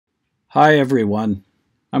Hi everyone.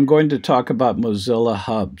 I'm going to talk about Mozilla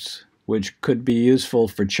Hubs, which could be useful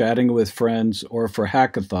for chatting with friends or for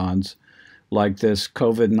hackathons like this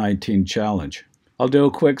COVID-19 challenge. I'll do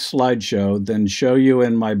a quick slideshow, then show you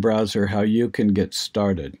in my browser how you can get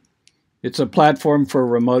started. It's a platform for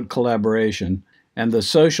remote collaboration, and the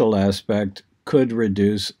social aspect could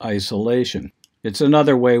reduce isolation. It's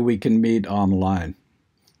another way we can meet online.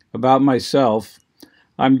 About myself,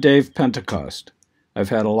 I'm Dave Pentecost. I've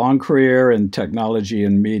had a long career in technology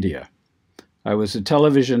and media. I was a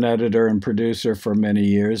television editor and producer for many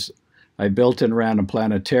years. I built and ran a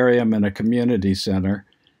planetarium and a community center,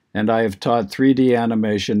 and I have taught 3D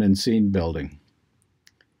animation and scene building.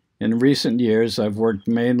 In recent years, I've worked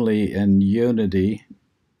mainly in Unity,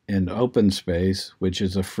 in OpenSpace, which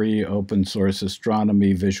is a free open source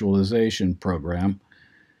astronomy visualization program,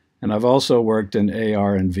 and I've also worked in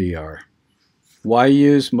AR and VR. Why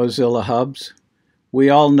use Mozilla Hubs? We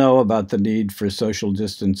all know about the need for social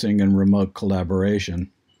distancing and remote collaboration.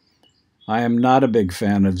 I am not a big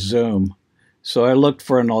fan of Zoom, so I looked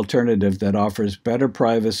for an alternative that offers better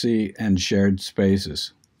privacy and shared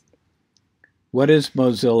spaces. What is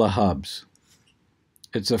Mozilla Hubs?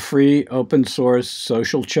 It's a free, open-source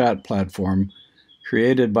social chat platform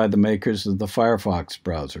created by the makers of the Firefox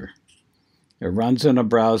browser. It runs in a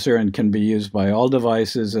browser and can be used by all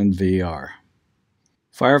devices and VR.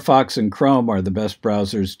 Firefox and Chrome are the best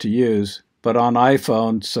browsers to use, but on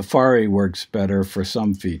iPhone, Safari works better for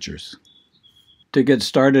some features. To get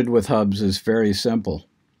started with Hubs is very simple.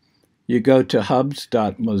 You go to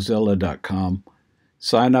hubs.mozilla.com,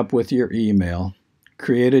 sign up with your email,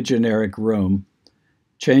 create a generic room,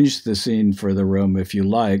 change the scene for the room if you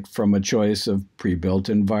like from a choice of pre-built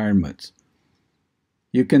environments.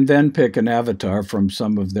 You can then pick an avatar from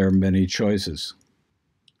some of their many choices.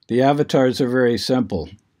 The avatars are very simple,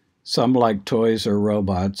 some like toys or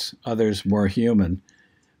robots, others more human,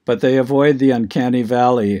 but they avoid the uncanny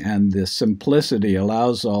valley, and the simplicity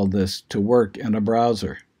allows all this to work in a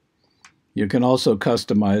browser. You can also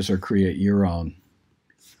customize or create your own.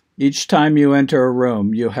 Each time you enter a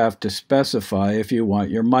room, you have to specify if you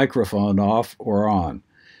want your microphone off or on.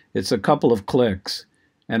 It's a couple of clicks,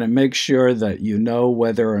 and it makes sure that you know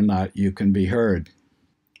whether or not you can be heard.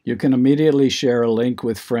 You can immediately share a link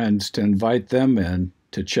with friends to invite them in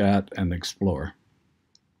to chat and explore.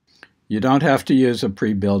 You don't have to use a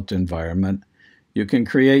pre-built environment. You can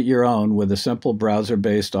create your own with a simple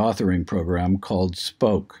browser-based authoring program called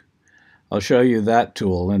Spoke. I'll show you that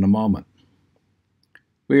tool in a moment.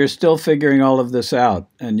 We are still figuring all of this out,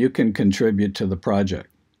 and you can contribute to the project.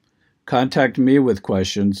 Contact me with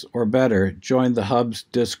questions, or better, join the Hubs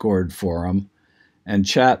Discord forum and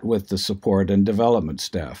chat with the support and development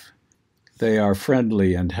staff. They are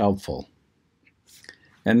friendly and helpful.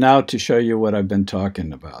 And now to show you what I've been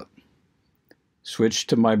talking about. Switch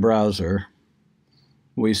to my browser.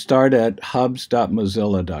 We start at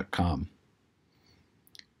hubs.mozilla.com.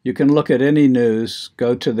 You can look at any news,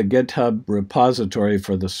 go to the GitHub repository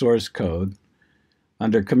for the source code.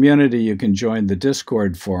 Under Community, you can join the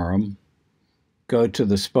Discord forum, go to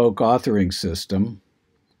the Spoke authoring system,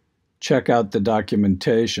 check out the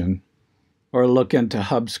documentation, or look into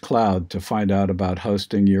Hubs Cloud to find out about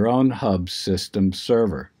hosting your own Hubs system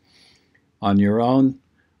server on your own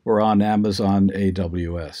or on Amazon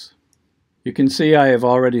AWS. You can see I have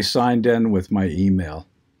already signed in with my email.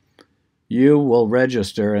 You will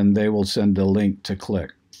register and they will send a link to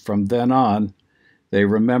click. From then on, they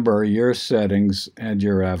remember your settings and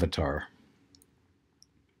your avatar.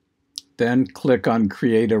 Then click on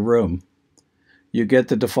Create a Room. You get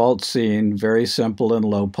the default scene, very simple and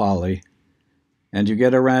low poly, and you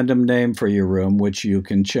get a random name for your room, which you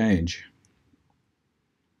can change.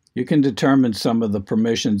 You can determine some of the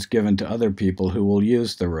permissions given to other people who will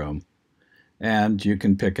use the room, and you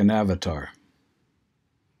can pick an avatar.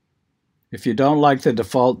 If you don't like the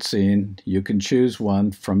default scene, you can choose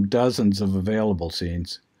one from dozens of available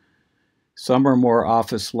scenes. Some are more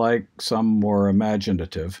office-like, some more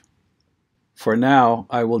imaginative. For now,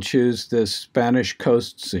 I will choose this Spanish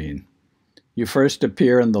coast scene. You first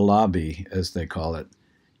appear in the lobby, as they call it.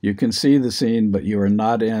 You can see the scene, but you are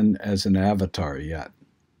not in as an avatar yet.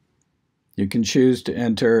 You can choose to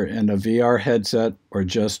enter in a VR headset or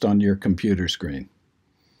just on your computer screen.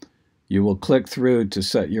 You will click through to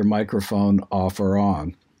set your microphone off or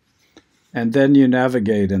on, and then you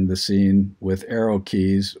navigate in the scene with arrow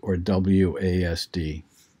keys or WASD.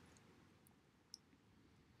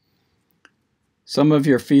 Some of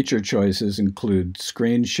your feature choices include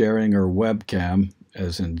screen sharing or webcam,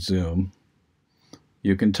 as in Zoom.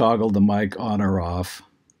 You can toggle the mic on or off.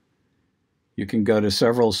 You can go to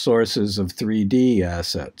several sources of 3D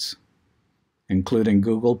assets. including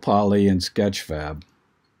Google Poly and Sketchfab.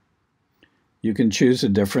 You can choose a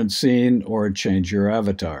different scene or change your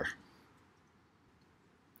avatar.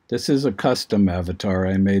 This is a custom avatar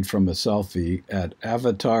I made from a selfie at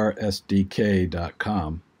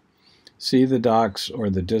avatarsdk.com. See the docs or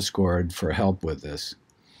the Discord for help with this.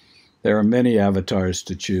 There are many avatars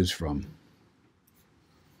to choose from.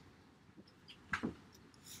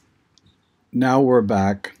 Now we're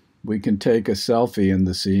back. We can take a selfie in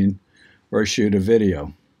the scene or shoot a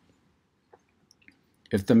video.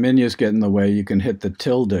 If the menus get in the way, you can hit the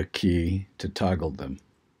tilde key to toggle them.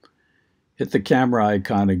 Hit the camera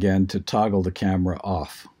icon again to toggle the camera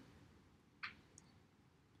off.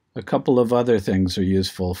 A couple of other things are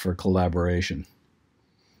useful for collaboration.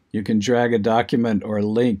 You can drag a document or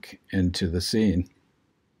link into the scene.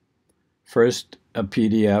 First, a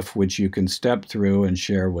PDF which you can step through and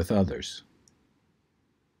share with others.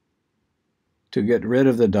 To get rid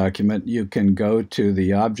of the document, you can go to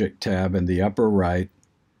the Object tab in the upper right,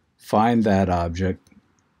 find that object,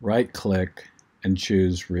 right-click, and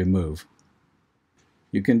choose Remove.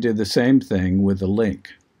 You can do the same thing with a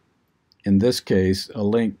link. In this case, a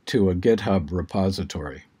link to a GitHub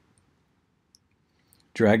repository.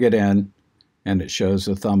 Drag it in, and it shows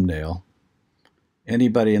a thumbnail.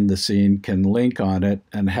 Anybody in the scene can link on it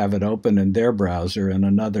and have it open in their browser in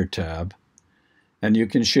another tab, and you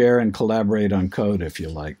can share and collaborate on code if you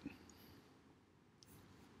like.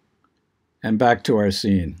 And back to our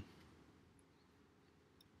scene.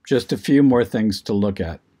 Just a few more things to look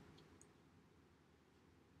at.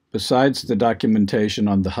 Besides the documentation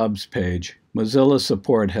on the Hubs page, Mozilla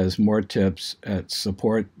Support has more tips at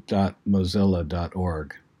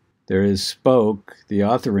support.mozilla.org. There is Spoke, the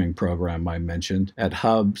authoring program I mentioned, at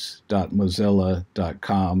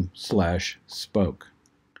hubs.mozilla.com/spoke.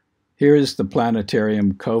 Here is the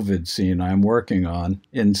planetarium COVID scene I'm working on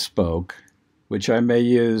in Spoke, which I may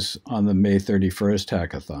use on the May 31st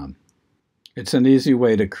hackathon. It's an easy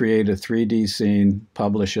way to create a 3D scene,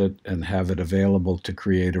 publish it, and have it available to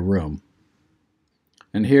create a room.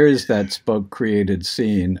 And here is that Spoke created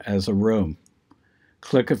scene as a room.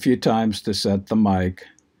 Click a few times to set the mic,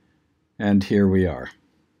 and here we are.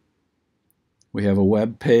 We have a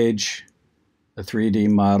web page, a 3D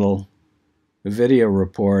model, a video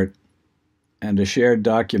report, and a shared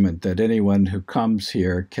document that anyone who comes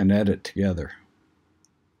here can edit together.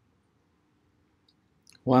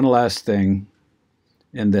 One last thing.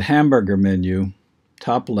 In the hamburger menu,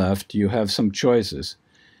 top left, you have some choices,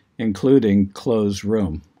 including Close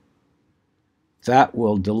Room. That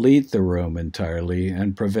will delete the room entirely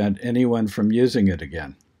and prevent anyone from using it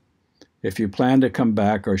again. If you plan to come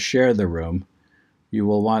back or share the room, you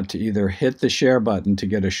will want to either hit the share button to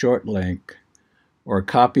get a short link or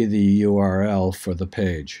copy the URL for the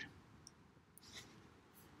page.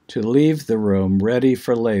 To leave the room ready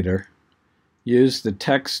for later, use the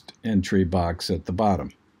text entry box at the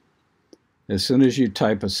bottom. As soon as you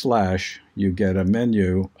type a slash, you get a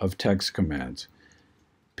menu of text commands.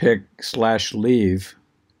 Pick /leave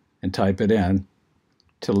and type it in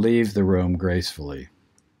to leave the room gracefully.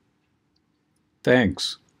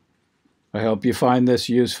 Thanks. I hope you find this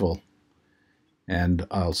useful, and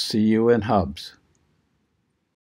I'll see you in Hubs.